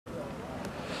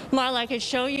Marla, I could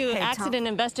show you accident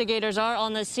investigators are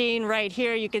on the scene right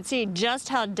here. You can see just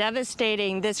how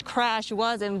devastating this crash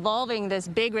was involving this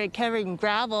big rig carrying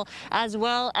gravel, as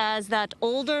well as that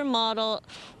older model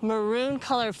maroon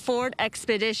color Ford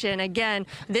Expedition. Again,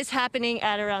 this happening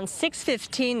at around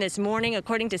 6:15 this morning,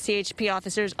 according to CHP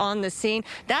officers on the scene.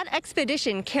 That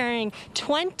Expedition, carrying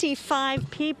 25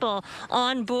 people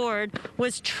on board,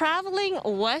 was traveling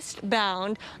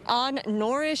westbound on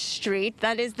Norris Street.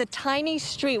 That is the tiny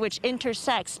street which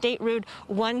intersects State Route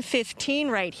 115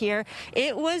 right here.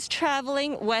 It was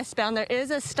traveling westbound. There is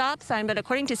a stop sign, but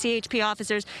according to CHP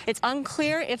officers, it's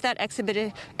unclear if that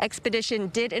expedition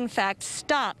did in fact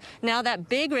stop. Now, that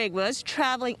big rig was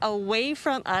traveling away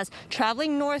from us,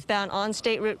 traveling northbound on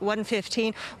State Route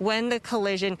 115 when the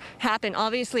collision happened.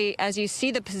 Obviously, as you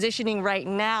see the positioning right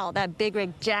now, that big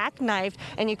rig jackknifed,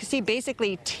 and you can see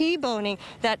basically T-boning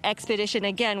that Expedition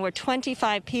again, where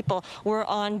 25 people were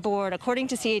on board. According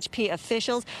to CHP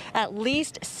officials, at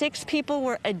least 6 people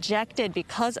were ejected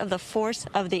because of the force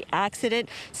of the accident.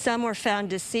 Some were found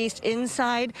deceased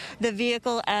inside the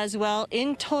vehicle as well.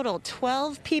 In total,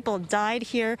 12 people died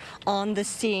here on the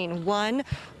scene. 1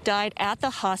 died at the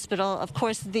hospital. Of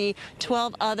course, the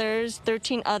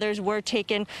 13 others were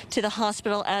taken to the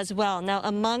hospital as well. Now,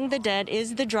 among the dead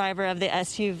is the driver of the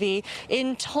SUV.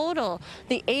 In total,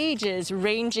 the ages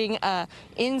ranging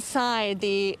inside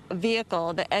the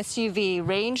vehicle, the SUV,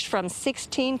 ranged from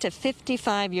 16 to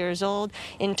 55 years old.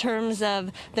 In terms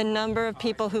of the number of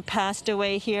people who passed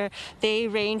away here, they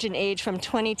range in age from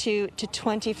 22 to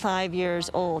 25 years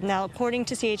old. Now, according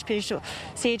to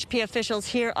CHP officials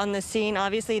here on the scene,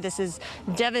 obviously this is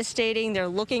devastating. They're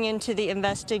looking into the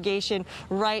investigation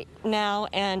right now,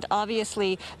 and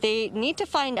obviously they need to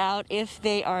find out if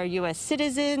they are U.S.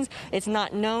 citizens. It's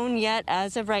not known yet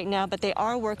as of right now, but they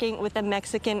are working with the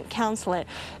Mexican consulate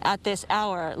at this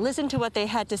hour. Listen to what they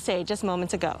had to say just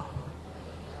moments ago.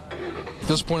 At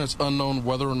this point, it's unknown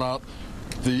whether or not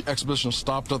the Expedition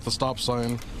stopped at the stop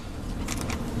sign,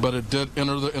 but it did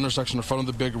enter the intersection in front of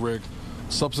the big rig.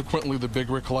 Subsequently, the big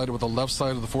rig collided with the left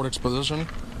side of the Ford Expedition.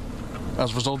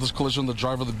 As a result of this collision, the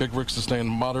driver of the big rig sustained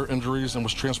moderate injuries and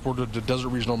was transported to Desert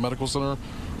Regional Medical Center,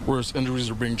 where his injuries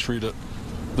are being treated.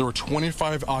 There were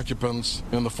 25 occupants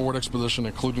in the Ford Expedition,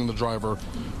 including the driver.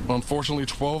 Unfortunately,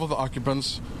 12 of the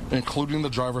occupants, including the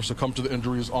driver, succumbed to the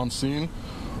injuries on scene.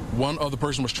 1 other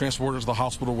person was transported to the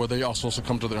hospital, where they also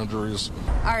succumbed to the injuries.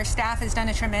 Our staff has done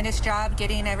a tremendous job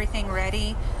getting everything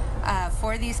ready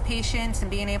for these patients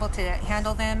and being able to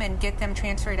handle them and get them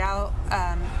transferred out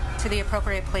to the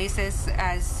appropriate places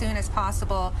as soon as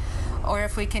possible. Or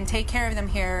if we can take care of them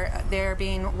here, they're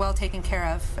being well taken care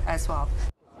of as well.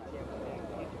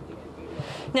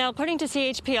 Now, according to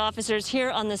CHP officers here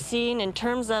on the scene, in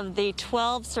terms of the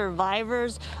 12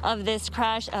 survivors of this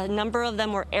crash, a number of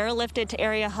them were airlifted to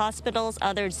area hospitals,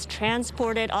 others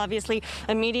transported, obviously,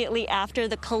 immediately after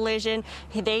the collision.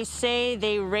 They say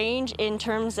they range in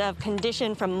terms of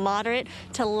condition from moderate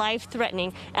to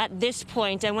life-threatening at this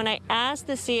point. And when I asked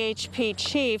the CHP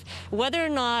chief whether or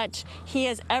not he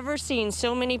has ever seen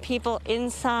so many people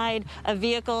inside a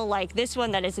vehicle like this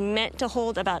one that is meant to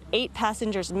hold about 8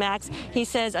 passengers max, he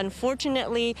said,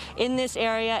 unfortunately, in this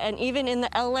area and even in the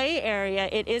LA area,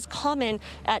 it is common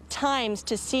at times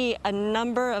to see a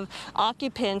number of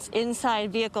occupants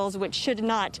inside vehicles which should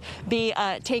not be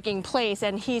taking place.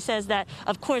 And he says that,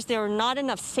 of course, there are not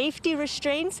enough safety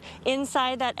restraints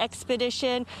inside that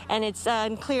Expedition, and it's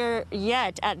unclear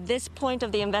yet at this point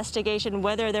of the investigation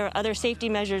whether there are other safety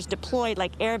measures deployed,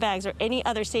 like airbags or any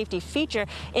other safety feature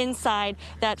inside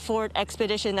that Ford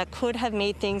Expedition that could have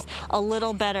made things a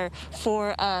little better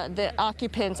for the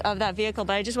occupants of that vehicle.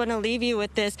 But I just want to leave you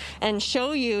with this and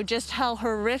show you just how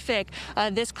horrific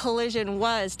this collision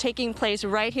was, taking place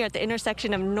right here at the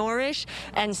intersection of Norrish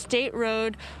and State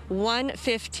Road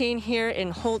 115 here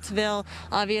in Holtsville.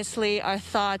 Obviously, our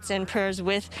thoughts and prayers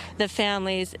with the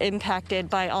families impacted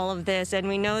by all of this. And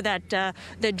we know that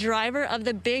the driver of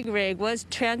the big rig was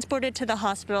transported to the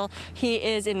hospital. He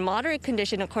is in moderate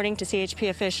condition, according to CHP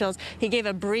officials. He gave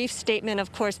a brief statement.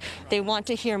 Of course, they want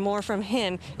to hear more from him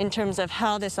in terms of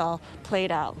how this all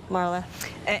played out. Marla.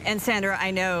 And Sandra, I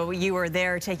know you were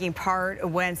there taking part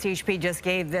when CHP just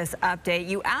gave this update.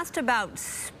 You asked about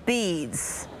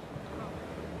speeds.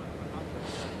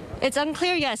 It's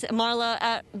unclear, yes, Marla,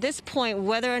 at this point,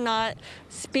 whether or not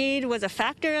speed was a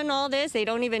factor in all this. They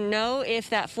don't even know if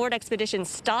that Ford Expedition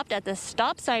stopped at the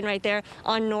stop sign right there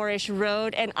on Norrish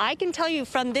Road. And I can tell you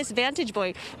from this vantage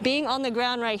point, being on the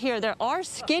ground right here, there are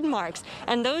skid marks,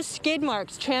 and those skid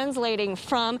marks translating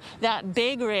from that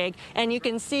big rig, and you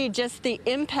can see just the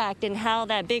impact and how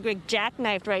that big rig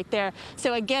jackknifed right there.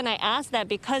 So again, I ask that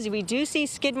because we do see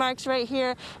skid marks right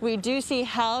here, we do see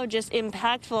how just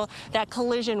impactful that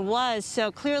collision was.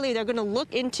 So clearly they're going to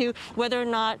look into whether or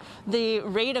not the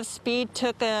rate of speed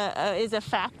is a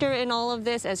factor in all of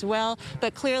this as well.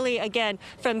 But clearly, again,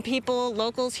 from people,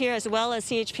 locals here, as well as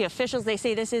CHP officials, they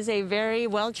say this is a very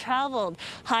well-traveled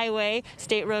highway,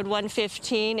 State Road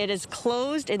 115. It is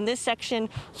closed in this section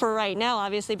for right now,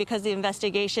 obviously, because the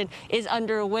investigation is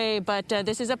underway. But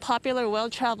this is a popular,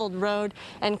 well-traveled road,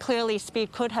 and clearly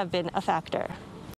speed could have been a factor.